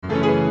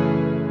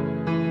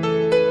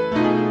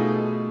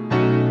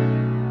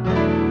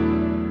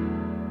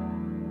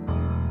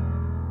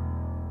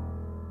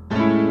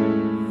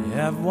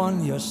have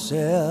one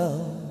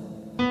yourself.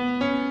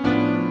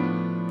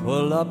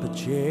 Pull up a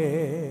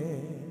chair.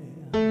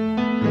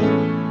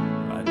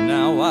 Right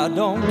now I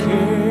don't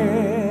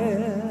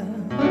care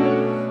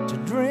to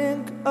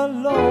drink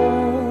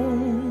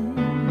alone.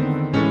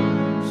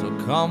 So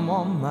come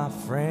on, my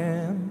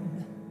friend,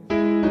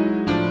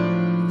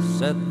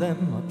 set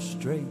them up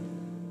straight.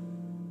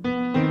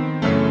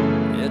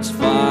 It's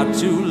far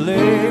too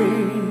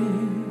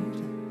late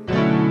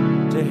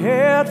to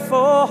head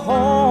for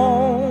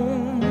home.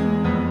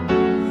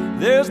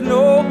 There's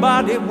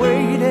nobody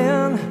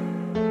waiting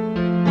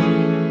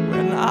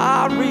when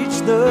I reach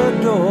the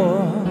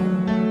door.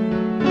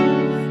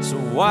 So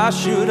why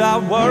should I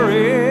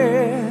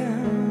worry?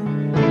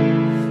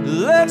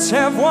 Let's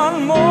have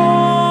one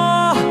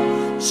more.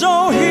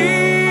 So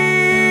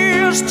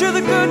here's to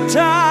the good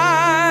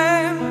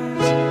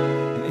times,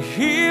 and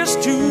here's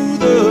to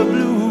the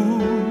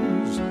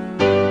blues,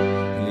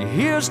 and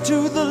here's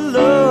to the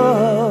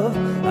love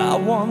I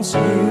once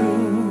knew.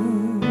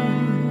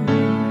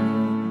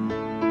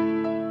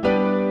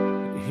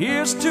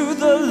 Here's to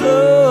the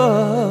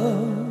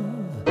love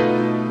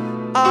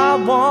I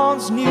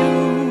once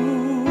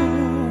knew.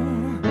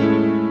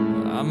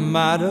 I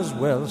might as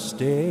well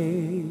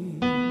stay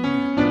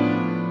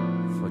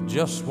for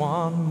just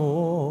one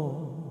more.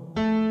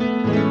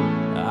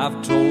 I've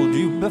told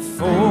you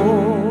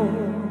before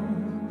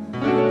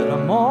that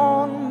I'm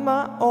on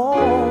my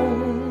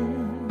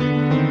own.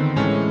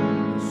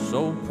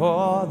 So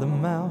pour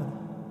them out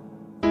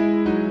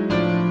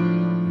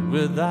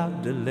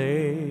without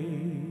delay.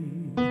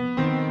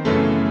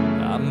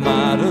 I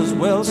might as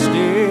well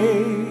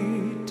stay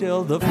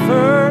till the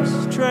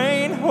first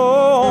train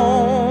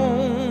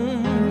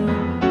home,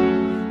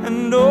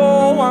 and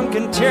no one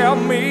can tell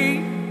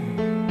me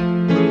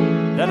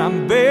that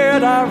I'm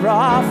better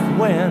off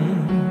when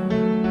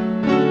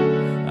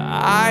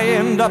I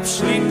end up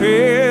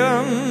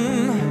sleeping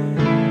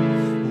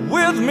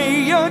with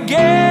me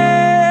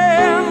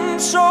again.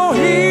 So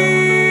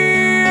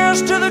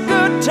here's to the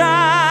good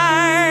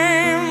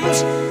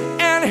times,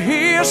 and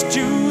here's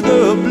to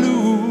the blues.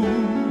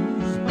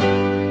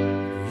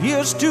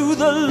 Here's to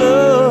the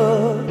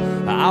love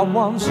I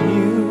once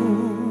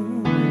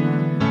knew.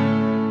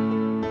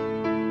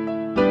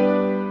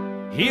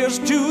 Here's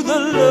to the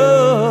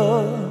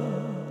love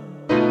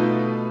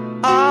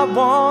I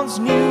once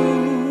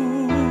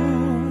knew.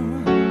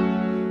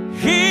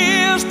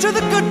 Here's to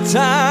the good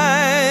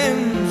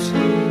times.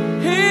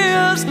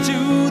 Here's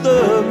to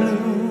the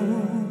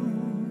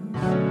blues.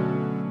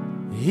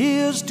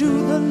 Here's to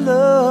the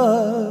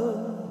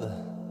love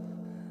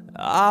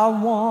I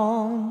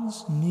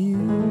once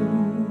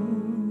knew.